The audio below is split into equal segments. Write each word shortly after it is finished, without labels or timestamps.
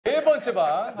번째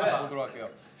방 보도록 할게요.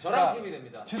 저랑 팀이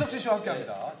됩니다. 지석진 씨와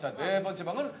함께합니다. 자, 네 번째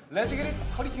방은 레지기리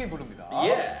허리케인 블루입니다.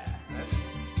 예.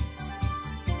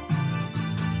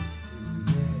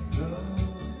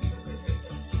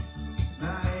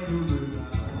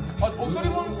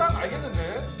 목소리만 딱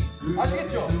알겠는데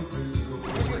아시겠죠?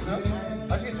 아시겠어요?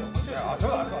 아시겠죠? 아,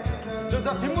 저도 알 것 같아요.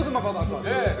 저 뒷모습만 봐도 알 것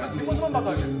같아요. 네, 저 뒷모습만 봐도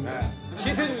알겠는데.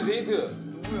 힌트 주세요,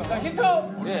 힌트. 자, 힌트.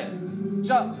 네.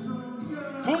 자,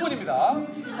 두 분입니다.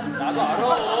 나도 알아.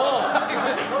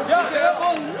 야, 내가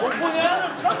못 보냐?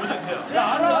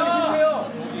 야, 알아.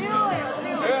 힌트예요. 듀오예요,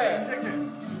 듀오. 네.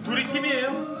 둘이 팀이에요?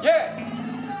 예.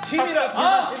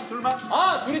 팀이라. 둘만?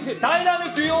 둘이 팀.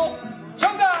 다이나믹 듀오.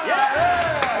 정답. 예.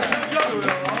 진짜로요?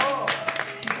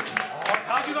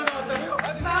 다주가 나왔다고요?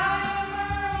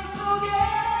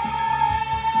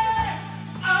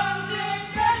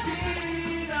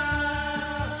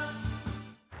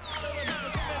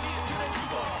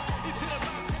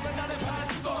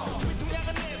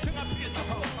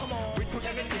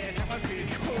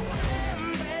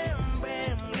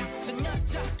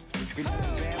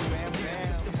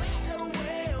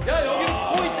 야, 여기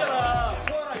코 있잖아.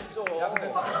 코 하나 있어.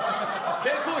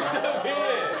 개코 있어, 여기.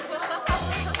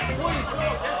 코 있어,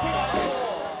 개코 있어.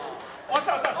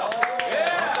 왔다. 예.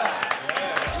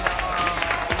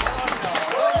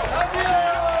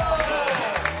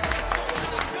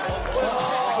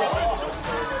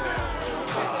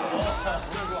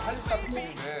 한리스타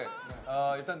특집인데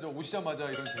일단 저 오시자마자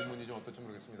이런 질문이 좀 어떨지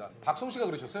모르겠습니다. 박송 씨가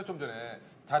그러셨어요 좀 전에.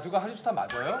 다주가 한리스타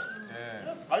맞아요?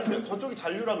 예. 아니, 근데 저쪽이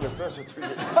잔류라 그랬어요,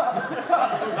 저쪽이.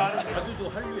 다주도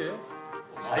한류예요?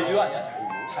 잔류 아니야,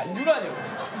 잔류. 잔류라니요.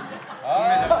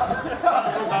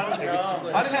 나는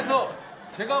제가. 아니 그래서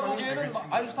제가 보기에는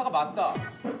한리스타가 맞다.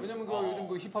 왜냐면 그 요즘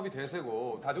그 힙합이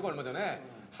대세고 다주가 얼마 전에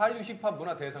한류 힙합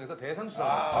문화 대상에서 대상 수상을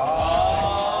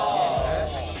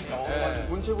했어요.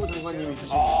 문체부 장관님이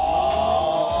주신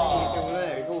상이기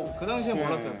때문에 그 당시엔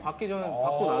몰랐어요. 받기 전에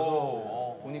받고 나서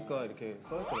보니까 이렇게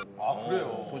써있더라고요. 아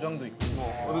그래요? 도장도 있고.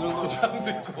 어느 정도 도장도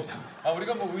있고.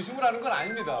 우리가 뭐 의심을 하는 건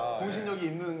아닙니다. 공신력이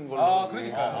있는 걸로.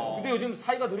 그러니까요. 근데 요즘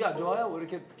사이가 둘이 안 좋아요? 왜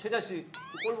이렇게 최자 씨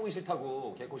꼴 보기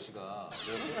싫다고 개코 씨가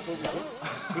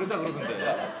그러다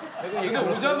그러던데. 근데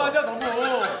오자마자 너무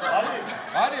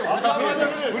아니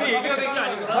오자마자 둘이 얘기가 된 게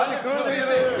아니구나. 아니, 그런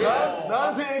얘기를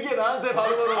나한테 얘기해, 나한테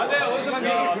바로바로. 내가 어디서 그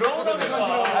얘기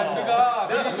들어오다면서. 우리가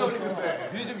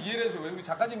미리 좀 이해를 해줘요. 우리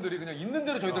작가님들이 그냥 있는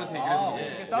대로 저희들한테 얘기를 해주는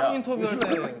거예요. 이게 다른 인터뷰할 때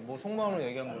뭐 속마음을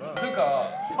얘기한 거라.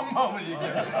 그러니까 속마음을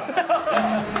얘기해.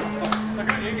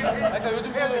 그러니까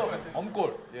요즘 그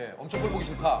엄꼴, 엄청 꼴 보기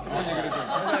싫다 이런 얘기를 좀.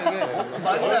 이게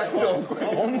많이 아닌데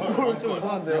엄골 좀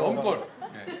이상한데요. 엄꼴.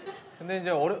 근데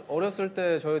이제 어렸을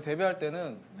때 저희 데뷔할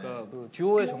때는 그러니까 그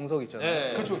듀오의 정석 있잖아요.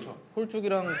 네. 그렇죠.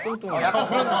 홀쭉이랑 뚱뚱. 약간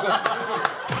그런 거.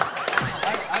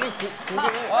 아니 그게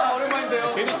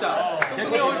오랜만인데요. 재밌다.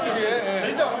 뚱뚱이 홀쭉이.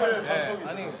 진짜 오늘 전통이.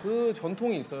 아니 그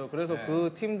전통이 있어요. 그래서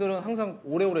그 팀들은 항상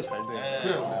오래오래 잘 돼요.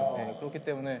 그래요. 네, 그렇기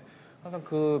때문에 항상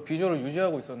그 비주얼을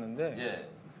유지하고 있었는데 예.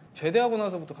 제대하고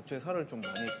나서부터 갑자기 살을 좀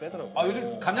많이 빼더라고요.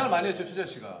 요즘 감량을 많이 했죠, 최자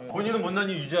씨가. 본인은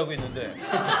못난이 유지하고 있는데.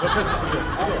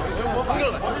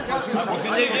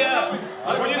 무슨 얘기야?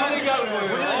 본인은 얘기하고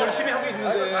본인은 열심히 하고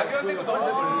있는데. 가격한테 이거 너무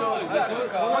재밌죠. 쉽지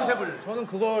않으니까. 컨셉을. 저는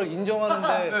그걸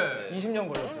인정하는데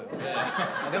 20년 걸렸어요.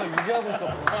 내가 유지하고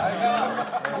있었구나.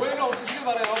 그러니까 오해는 없으시길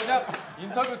바래요. 그냥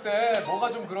인터뷰 때 뭐가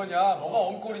좀 그러냐, 뭐가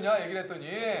엄꼴이냐 얘기를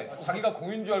했더니 자기가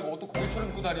공인 줄 알고 옷도 공인처럼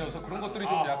입고 다녀서 그런 것들이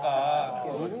좀 약간.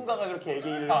 누군가가 그렇게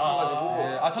얘기를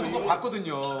해줘가지고. 저도 그거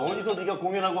봤거든요. 어디서 네가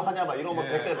공연하고 하냐, 막 이런 거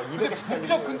 100개, 막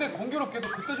 200개씩. 근데 공교롭게도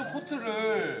그때 좀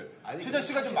코트를 최자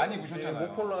씨가 좀 많이 입으셨잖아요.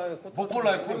 모폴라의 코트.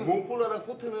 모폴라의 코트. 몽폴라랑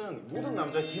코트는 모든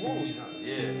남자의 기본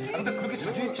옷이잖아요. 근데 그렇게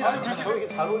자주 입지 않잖아요. 저 이게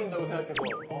잘 어울린다고 생각해서.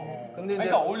 근데 이제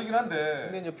그러니까 어울리긴 한데.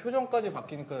 근데 이제 표정까지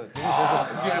바뀌니까 너무 좋아서.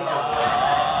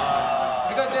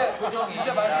 그러니까 이제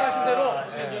진짜 말씀하신 대로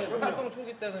이제 활동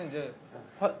초기 때는 이제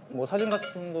뭐 사진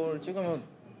같은 걸 찍으면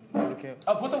이렇게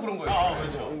보통 그런 거예요.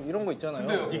 그렇죠. 이런 거 있잖아요.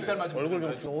 근데요? 익살 맞으면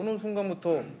얼굴 좀 어느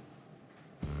순간부터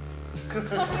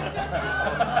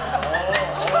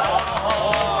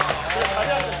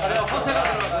잘해요. 허세가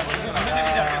들어가서 무슨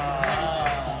얘기인지 알겠습니다.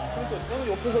 저는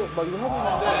옆에서 막 이거 하고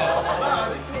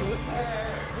있는데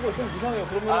이거 좀 이상해요.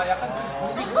 그러면 약간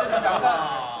그게 진짜 좀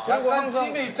약간 항상-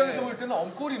 팀의 입장에서 볼 때는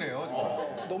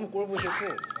엄꼴이네요. 너무 꼴보기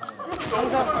싫고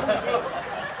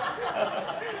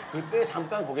그때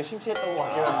잠깐 거기에 심취했던 것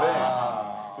같긴 한데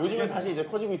요즘엔 다시 이제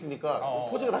커지고 있으니까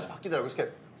포즈가 다시 바뀌더라고요.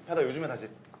 그래서 하다 요즘에 다시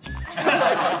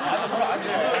많이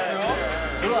들어왔어요.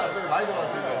 들어왔어요. 많이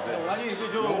들어왔어요. 아니 그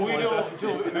오히려 저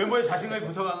외모에 자신감이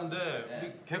붙어가는데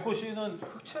우리 개코 씨는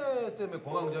흑채 때문에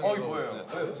공황장애. 이거 뭐예요?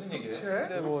 무슨 얘기예요?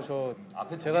 근데 뭐 저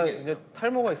앞에 제가 얘기했어. 이제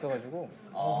탈모가 있어가지고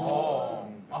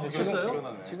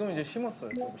하셨어요? 지금 이제 심었어요.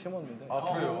 심었는데 아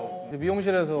그래요? 이제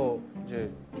미용실에서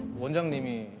이제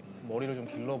원장님이 머리를 좀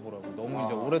길러보라고 너무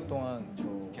이제 오랫동안 저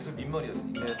계속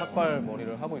민머리였으니까. 이제 삭발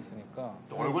머리를 하고 있으니까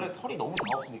얼굴에 털이 너무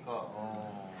다 없으니까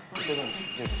그때는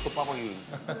이제 또 빠박이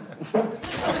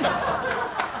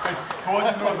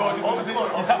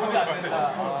도와주는 이상하게 안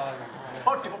된다.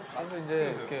 그래서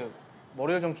이제 이렇게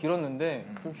머리를 좀 길었는데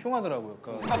좀 흉하더라고요.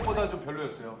 그러니까 생각보다 좀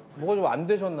별로였어요. 뭐가 좀 안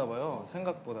되셨나 봐요.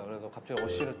 생각보다. 그래서 갑자기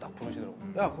어씨를 딱 부르시더라고요.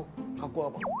 야, 그거 갖고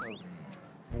와봐.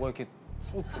 뭐가 이렇게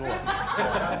쑥 들어와.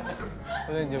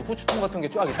 근데 이제 후추통 같은 게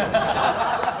쫙 있더라고요.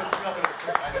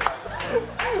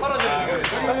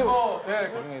 여기 뭐 예.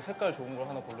 나중에 색깔 좋은 걸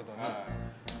하나 고르더니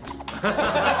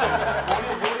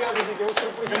머리하듯이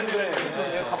겨우처럼 뿌리시는데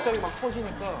이제 갑자기 막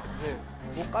터지니까 이제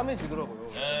뭐 까매지더라고요.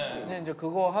 근데 이제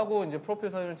그거 하고 이제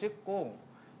프로필 사진을 찍고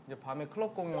이제 밤에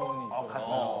클럽 공연이 있어요.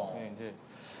 갔어요. 네, 이제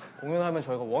공연하면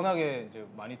저희가 워낙에 이제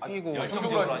많이 뛰고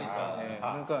열정적으로 하니까. 네,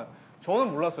 그러니까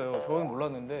저는 몰랐어요. 저는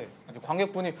몰랐는데 이제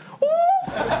관객분이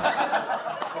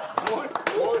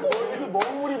무슨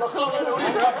먹물이 막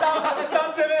흘러가는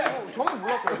땀 때문에. 저는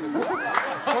몰랐어요.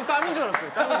 전 땀인 줄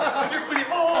알았어요. 땀인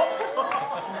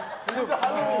줄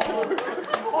알았어요.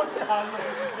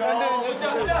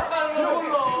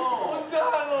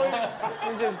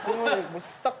 이제 정말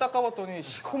뭐딱 닦아봤더니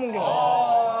시커먼 게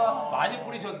나와요. 많이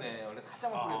뿌리셨네. 원래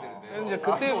살짝만 뿌려야 되는데. 이제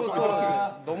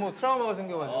그때부터 너무 트라우마가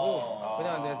생겨가지고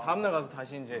그냥 이제 다음날 가서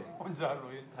다시 이제 혼자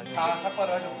할로윈. 다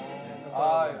삭발을 하셨고.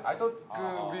 또 그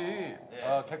우리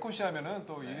개코 씨 하면은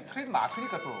또 이게 트레이드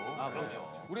마크니까 또.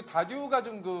 그럼요. 우리 다듀가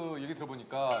좀 그 얘기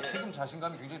들어보니까 지금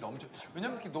자신감이 굉장히 넘쳐.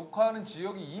 왜냐면 이렇게 녹화하는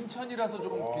지역이 인천이라서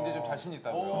조금 굉장히 좀 자신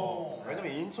있다고요.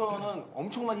 왜냐면 인천은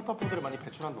엄청난 힙합분들을 많이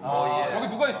배출한 동네. 여기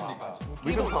누가 있습니까?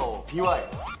 위드파워, BY.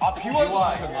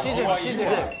 비와이. 시즌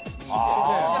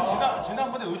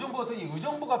지난번에 의정부 갔더니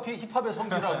의정부가 힙합의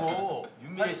성지라고.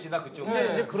 윤미애 씨나 그쪽.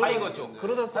 이제 타이거 쪽.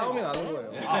 그러다 싸움이 나는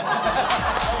거예요.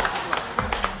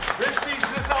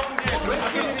 웨스트인스에 싸우는 게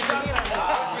웨스트인스 짱이라고.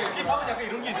 힙합은 약간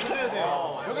이런 게 있어야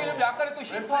돼요. 여기 좀 약간의 또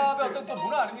힙합의 어떤 또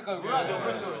문화 아닙니까? 여기? 문화죠.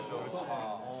 그렇죠.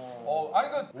 아니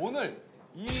그 오늘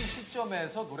이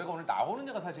시점에서 노래가 오늘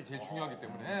나오느냐가 사실 제일 중요하기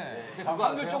때문에 그거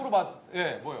확률적으로 봤을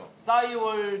때 뭐요?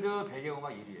 싸이월드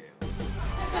배경음악 1위예요.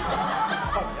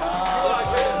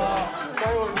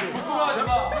 부끄러워하지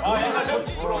마. 부끄러워하지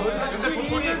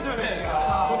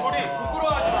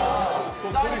마.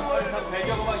 싸이월드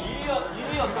배경음악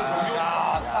 1위였던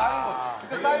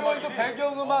싸이월드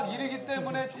배경음악 1위기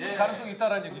때문에 충분히 가능성이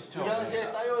있다는 얘기시죠? 이 당시에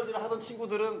싸이월드를 하던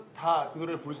친구들은 다 그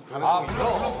노래를 부를 수 있는 가능성이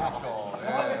물론 그렇죠.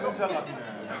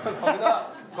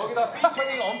 거기다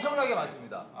피처링이 엄청나게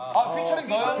많습니다. 피처링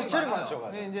넣어요? 피처링 많죠.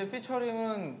 근데 이제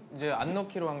피처링은 이제 안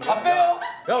넣기로 한 게. 빼요?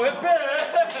 야 왜 빼?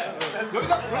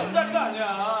 여기가 그런 자리가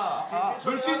아니야.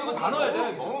 넣을 수 있는 거 다 넣어야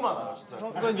돼. 너무 많아요, 진짜.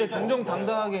 그러니까 이제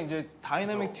정정당당하게 이제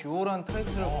다이나믹 듀오란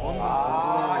타이틀을 거는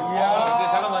근데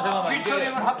잠깐만.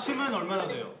 피처링을 합치면 얼마나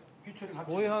돼요?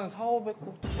 거의 한 4,500곡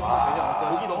정도 되지 않을까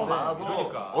곡이 너무 많아서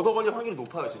그러니까. 얻어 걸릴 확률이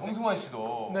높아요, 진짜. 정승환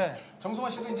씨도. 네.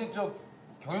 정승환 씨도 이제 저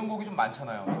경연곡이 좀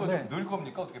많잖아요. 이거 네. 좀 넣을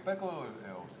겁니까? 어떻게 뺄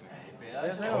거예요?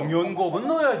 공연곡은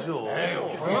넣어야죠.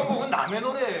 경연곡은 남의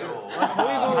노래예요.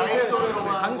 저희도 이렇게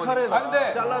단칼에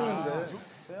근데- 잘랐는데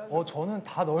저는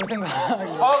다 넣을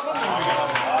생각이에요.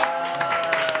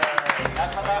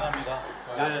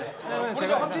 우리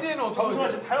저 황진이는 어떻게 정승환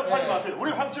씨 타협하지 마세요.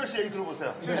 우리 황치열 씨 얘기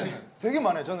들어보세요. 되게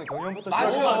많아요. 저는 경연부터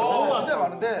많죠. 시작해서 진짜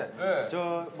많은데 네.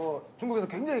 저 뭐 중국에서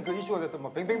굉장히 그 이슈가 됐던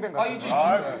막 뱅뱅뱅 아, 같은 있지, 거 있지.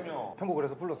 그럼요. 편곡을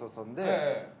해서 불렀었었는데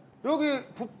네. 여기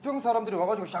부평 사람들이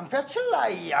와가지고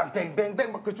샹페칠라이 양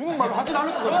뱅뱅뱅 막 그 중국말로 하진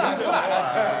않을 거거든요.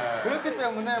 네. 그렇기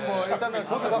때문에 뭐 일단은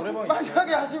거기서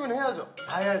만약에 하시면 해야죠.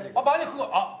 다 해야지. 만약 그거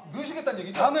넣으시겠다는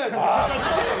얘기죠? 다 넣어야죠.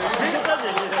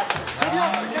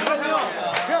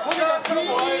 그냥 거기가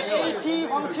BAT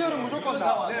황치열은 무조건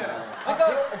다.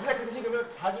 근데 그 대신 그러면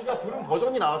자기가 부른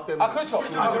버전이 나왔을 때는 그렇죠.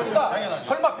 그러니까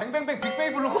설마 뱅뱅뱅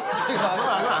빅베이 부르고 갑자기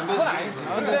나는 그건 아니지.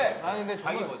 근데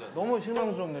정말 너무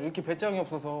실망스럽네요. 이렇게 배짱이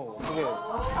없어서 어떻게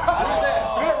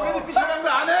그래, 우리는 피처링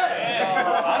안 해.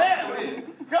 안 해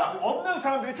우리. 그러니까 없는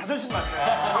사람들이 자존심 많네.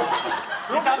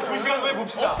 일단 2시간 후에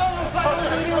봅시다.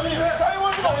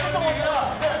 싸이월드가 없었던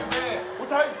겁니다. 근데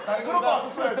다 그런 거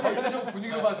왔었어요. 전체적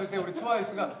분위기를 봤을 때 우리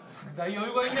트와이스가 상당히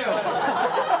여유가 있네요.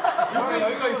 상당히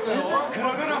여유가 있어요.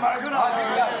 그러거나 말거나.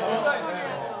 그러니까 여유가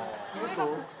있어요. 저희가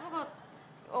곡수가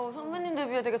선배님들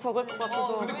비해 되게 적을 것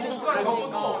같아서. 근데 곡수가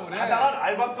적어도 자잘한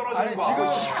알밤 떨어지는 거. 지금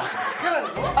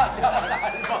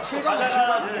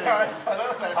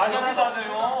자잘하도 안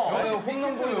해요. 내가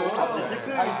홈런볼로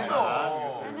다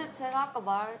있어. 근데 제가 아까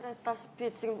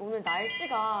말했다시피 지금 오늘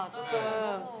날씨가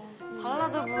조금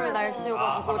발라드 부를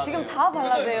날씨여가지고 지금 다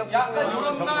발라드예요. 약간 보시면.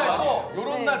 요런 날 또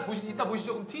요런 네. 날 이따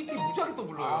보시죠. 그럼 TT 무지하게 또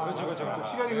불러요. 그렇죠.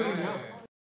 시간이 흐르면.